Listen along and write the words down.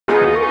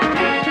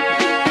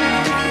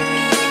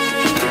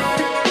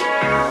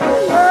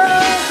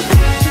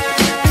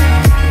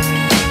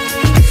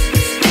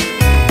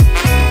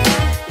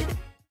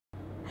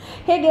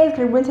Hey guys,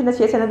 karibuni tena to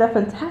yet another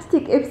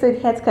fantastic episode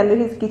here at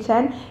Kaluhi'S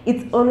kitchen.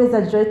 It's always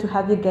a joy to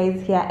have you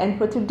guys here, and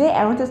for today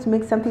I want us to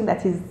make something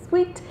that is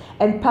sweet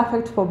and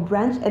perfect for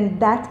brunch, and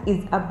that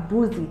is a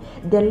boozy,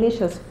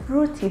 delicious,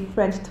 fruity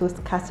French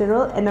toast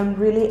casserole. And I'm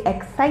really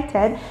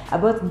excited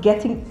about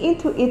getting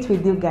into it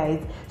with you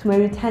guys. To my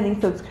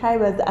returning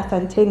subscribers,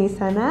 asanteni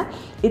sana.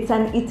 It's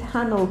an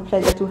eternal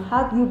pleasure to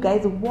have you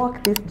guys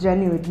walk this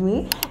journey with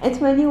me. And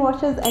to my new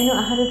watchers, I know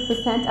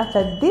 100%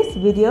 after this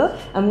video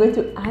I'm going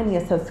to earn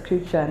your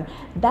subscription.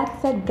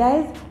 That said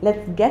guys,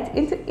 let's get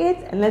into it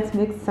and let's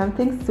make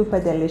something super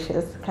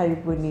delicious.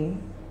 Karibuni.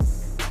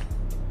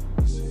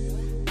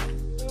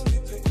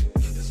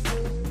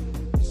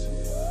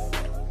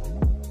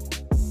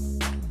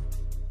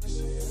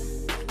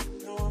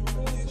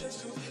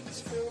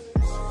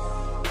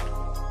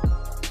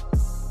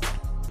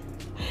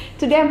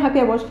 Today I'm happy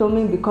about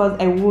filming because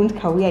I won't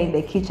career in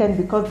the kitchen,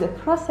 because the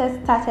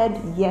process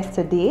started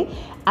yesterday.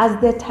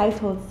 As the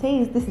title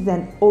says, this is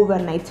an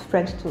overnight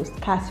French toast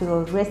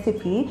casserole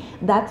recipe.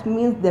 That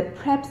means the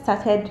prep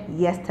started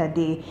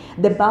yesterday.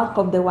 The bulk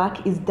of the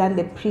work is done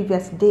the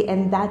previous day,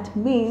 and that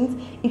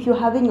means if you're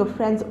having your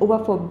friends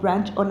over for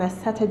brunch on a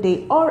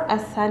Saturday or a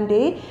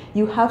Sunday,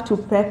 you have to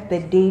prep the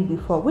day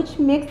before, which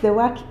makes the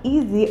work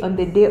easy on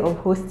the day of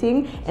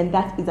hosting, and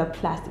that is a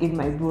plus in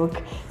my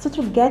book. So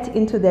to get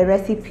into the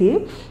recipe,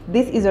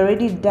 this is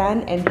already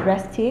done and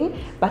resting,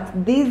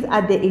 but these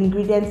are the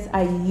ingredients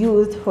I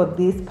used for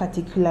this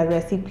particular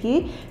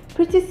recipe.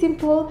 Pretty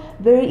simple,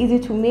 very easy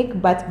to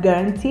make, but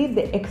guarantee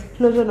the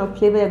explosion of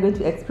flavor you're going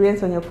to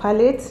experience on your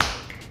palate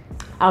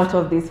out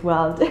of this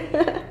world.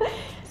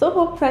 So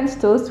for French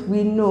toast,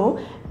 we know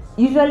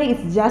usually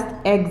it's just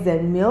eggs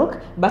and milk,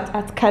 but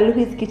at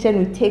Kaluhi'S kitchen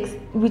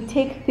we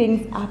take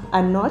things up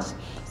a notch.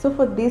 So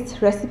for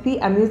this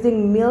recipe I'm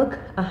using milk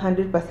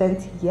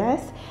 100%,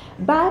 yes,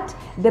 but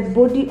the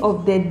body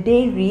of the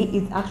dairy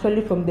is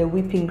actually from the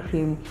whipping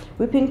cream.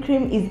 Whipping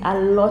cream is a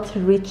lot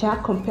richer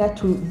compared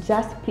to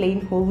just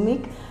plain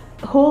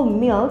whole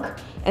milk,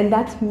 and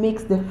that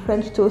makes the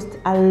French toast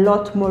a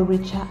lot more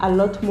richer, a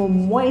lot more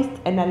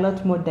moist, and a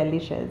lot more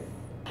delicious.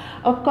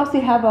 Of course, we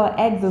have our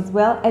eggs as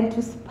well, and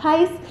to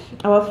spice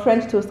our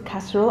French toast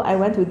casserole, I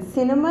went with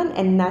cinnamon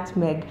and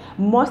nutmeg.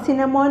 More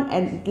cinnamon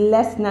and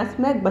less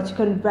nutmeg, but you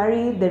can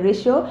vary the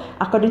ratio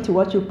according to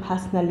what you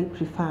personally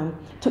prefer.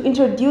 To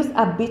introduce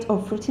a bit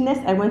of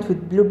fruitiness, I went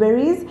with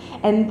blueberries,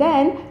 and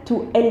then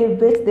to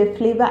elevate the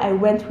flavor, I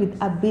went with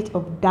a bit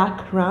of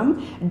dark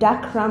rum.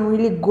 Dark rum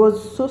really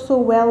goes so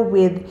well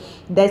with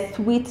the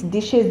sweet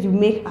dishes you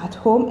make at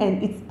home,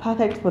 and it's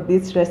perfect for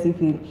this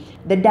recipe.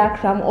 The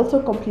dark rum also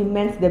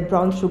complements the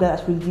brown sugar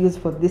that we use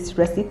for this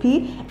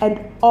recipe, and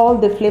all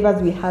the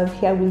flavors we have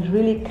here will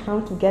really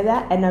come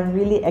together, and I'm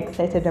really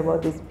excited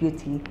about this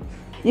beauty.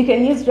 You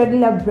can use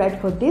regular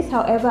bread for this,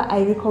 however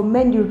I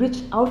recommend you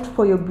reach out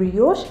for your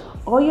brioche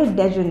or your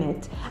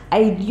déjeuner. I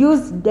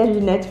used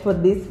déjeuner for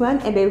this one,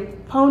 and I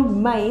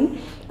found mine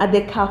at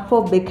the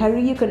Carrefour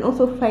bakery. You can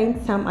also find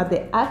some at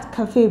the Art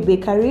Cafe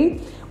bakery.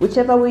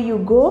 Whichever way you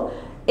go,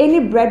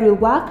 any bread will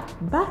work,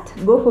 but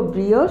go for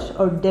brioche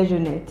or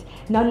déjeuner.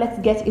 Now let's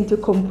get into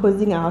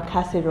composing our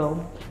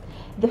casserole.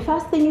 The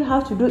first thing you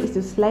have to do is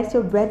to slice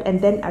your bread and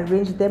then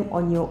arrange them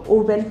on your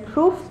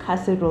oven-proof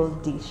casserole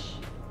dish.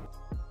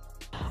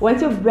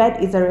 Once your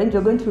bread is arranged,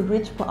 we're going to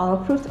reach for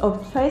our fruit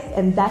of choice,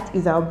 and that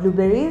is our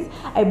blueberries.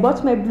 I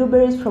bought my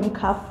blueberries from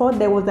Carrefour.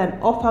 There was an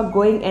offer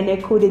going and I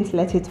couldn't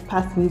let it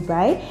pass me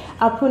by.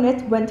 Our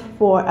punnet went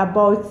for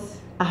about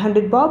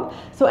 100 bob,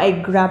 so I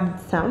grabbed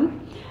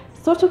some.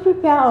 So to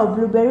prepare our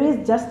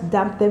blueberries, just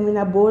dump them in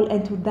a bowl,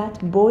 and to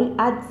that bowl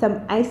add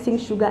some icing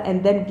sugar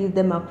and then give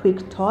them a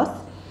quick toss.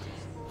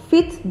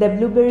 Fit the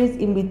blueberries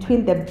in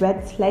between the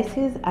bread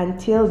slices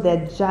until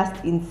they're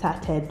just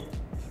inserted.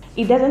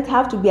 It doesn't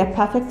have to be a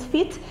perfect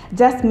fit,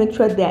 just make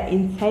sure they're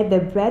inside the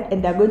bread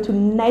and they're going to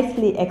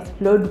nicely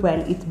explode while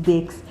it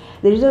bakes.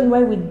 The reason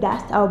why we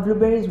dust our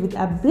blueberries with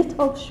a bit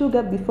of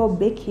sugar before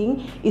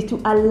baking is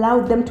to allow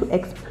them to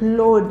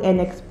explode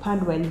and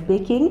expand while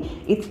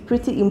baking. It's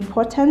pretty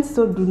important,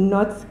 so do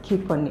not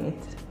skip on it.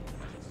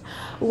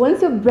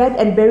 Once your bread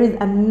and berries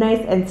are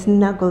nice and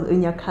snuggled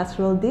in your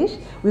casserole dish,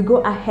 we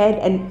go ahead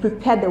and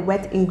prepare the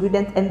wet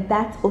ingredients, and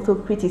that's also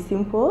pretty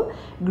simple.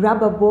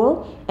 Grab a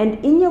bowl, and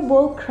in your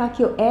bowl crack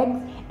your eggs,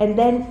 and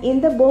then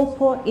in the bowl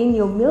pour in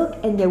your milk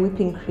and your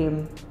whipping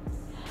cream.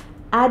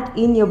 Add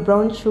in your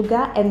brown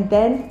sugar and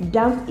then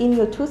dump in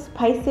your 2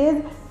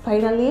 spices.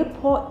 Finally,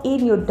 pour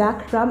in your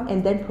dark rum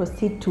and then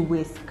proceed to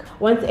whisk.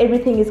 Once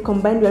everything is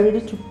combined, we're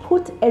ready to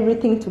put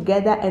everything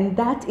together, and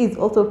that is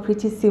also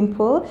pretty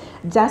simple.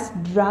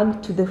 Just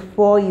drag to the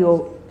fore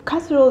your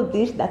casserole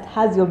dish that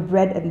has your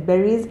bread and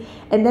berries,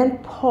 and then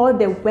pour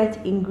the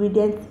wet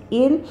ingredients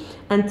in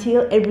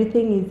until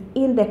everything is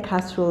in the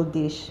casserole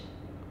dish.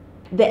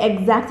 The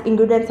exact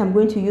ingredients I'm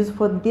going to use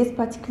for this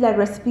particular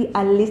recipe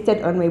are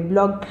listed on my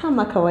blog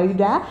kama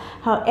kawaida.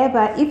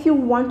 However, if you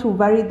want to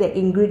vary the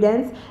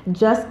ingredients,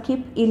 just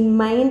keep in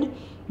mind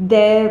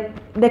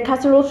The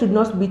casserole should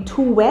not be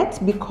too wet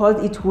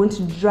because it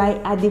won't dry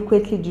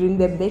adequately during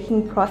the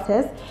baking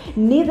process.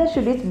 Neither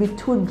should it be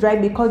too dry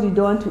because you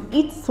don't want to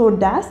eat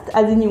sawdust,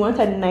 as in you want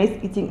a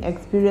nice eating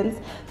experience.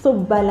 So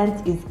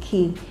balance is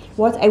key.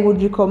 What I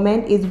would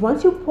recommend is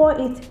once you pour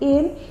it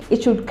in,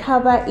 it should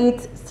cover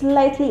it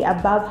slightly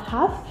above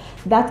half.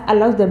 That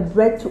allows the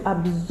bread to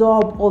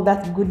absorb all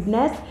that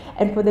goodness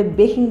and for the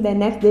baking the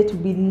next day to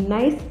be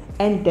nice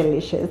and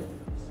delicious.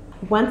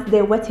 Once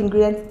the wet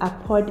ingredients are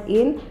poured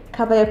in,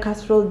 cover your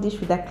casserole dish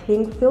with a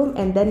cling film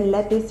and then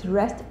let this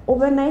rest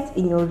overnight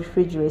in your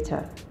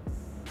refrigerator.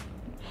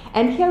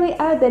 And here we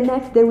are the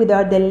next day with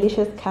our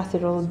delicious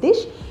casserole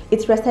dish.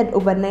 It's rested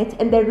overnight,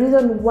 and the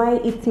reason why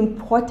it's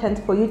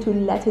important for you to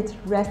let it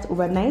rest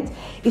overnight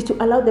is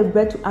to allow the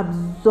bread to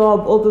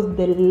absorb all those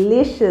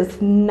delicious,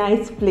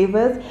 nice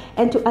flavors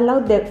and to allow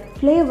the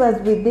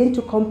flavors within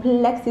to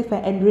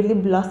complexify and really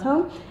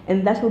blossom,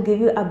 and that will give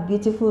you a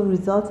beautiful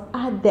result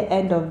at the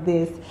end of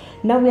this.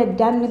 Now we are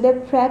done with the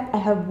prep. I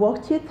have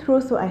walked you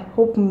through, so I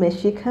hope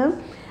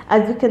mmeshika.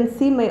 As you can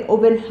see, my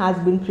oven has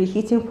been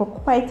preheating for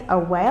quite a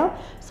while.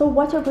 So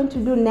what you're going to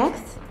do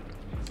next,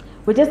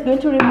 we're just going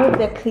to remove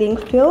the cling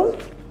film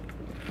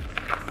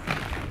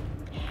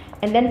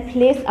and then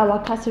place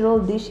our casserole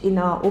dish in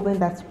our oven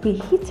that's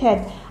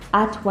preheated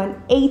at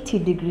 180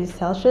 degrees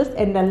Celsius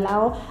and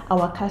allow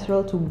our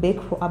casserole to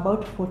bake for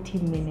about 40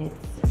 minutes.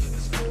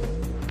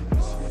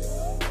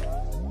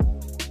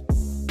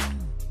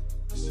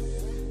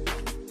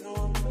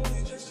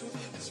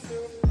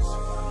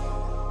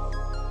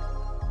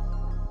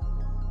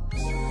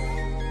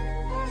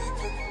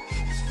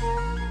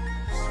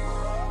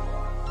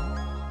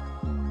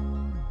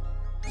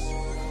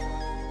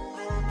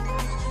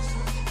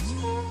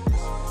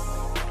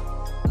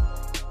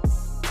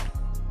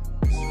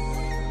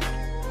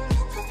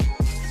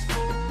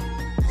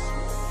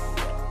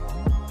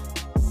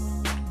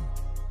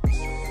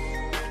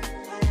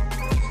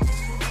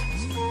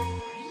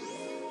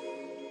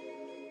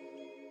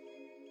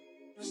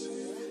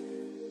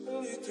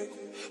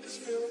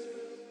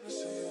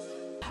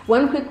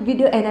 One quick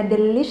video and a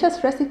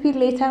delicious recipe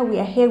later, we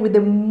are here with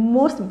the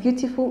most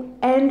beautiful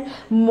and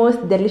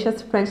most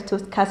delicious French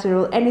toast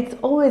casserole, and it's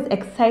always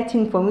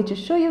exciting for me to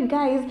show you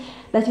guys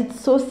that it's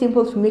so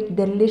simple to make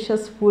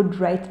delicious food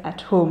right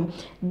at home.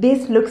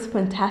 This looks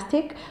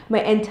fantastic.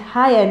 My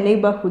entire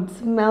neighborhood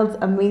smells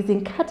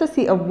amazing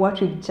courtesy of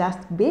what we've just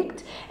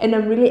baked, and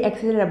I'm really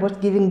excited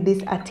about giving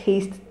this a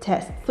taste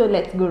test. So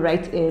let's go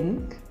right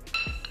in.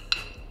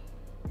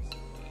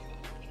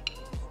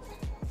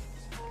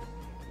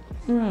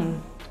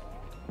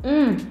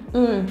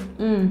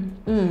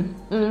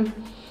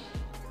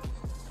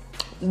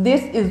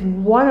 This is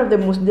one of the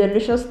most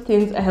delicious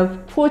things I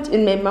have put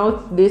in my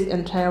mouth this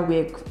entire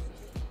week.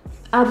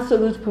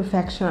 Absolute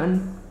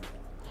perfection.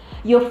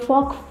 Your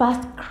fork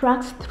first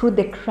cracks through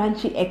the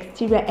crunchy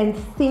exterior and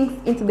sinks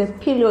into the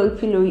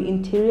pillowy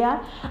interior.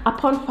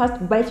 Upon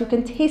first bite, you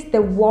can taste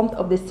the warmth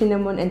of the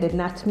cinnamon and the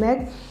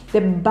nutmeg. The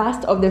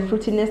burst of the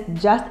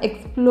fruitiness just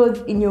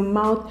explodes in your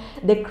mouth.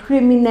 The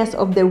creaminess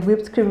of the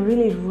whipped cream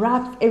really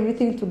wraps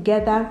everything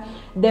together.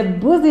 The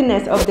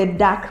booziness of the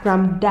dark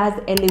rum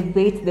does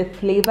elevate the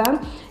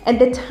flavor. And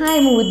the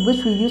time with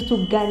which we used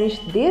to garnish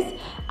this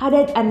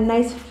added a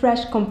nice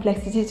fresh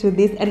complexity to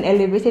this and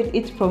elevated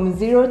it from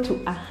 0 to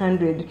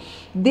 100.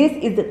 This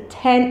is a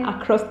 10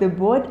 across the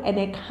board, and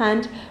I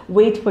can't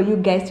wait for you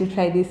guys to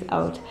try this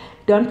out.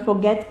 Don't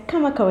forget,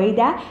 kama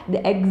kawaida,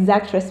 the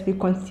exact recipe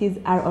conceits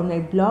are on my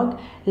blog,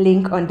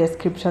 link on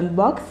description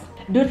box.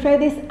 Do try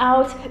this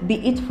out, be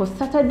it for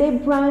Saturday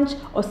brunch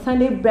or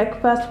Sunday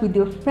breakfast with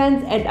your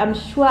friends, and I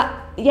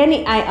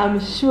am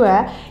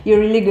sure you're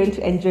really going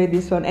to enjoy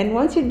this one. And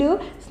once you do,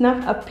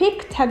 snap a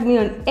pic, tag me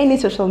on any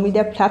social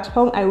media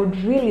platform. I would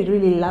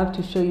really love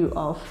to show you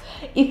off.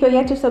 If you're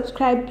yet to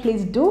subscribe,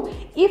 please do.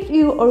 If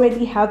you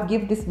already have,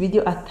 give this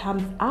video a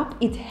thumbs up.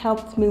 It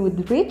helps me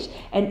with reach.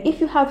 And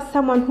if you have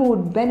someone who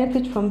would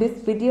benefit from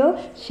this video,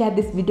 share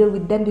this video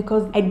with them,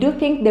 because I do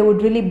think they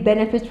would really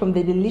benefit from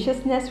the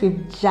deliciousness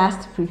we've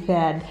just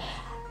prepared.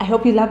 I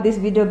hope you love this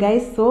video,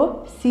 guys.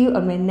 So see you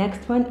on my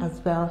next one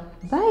as well.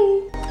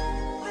 Bye.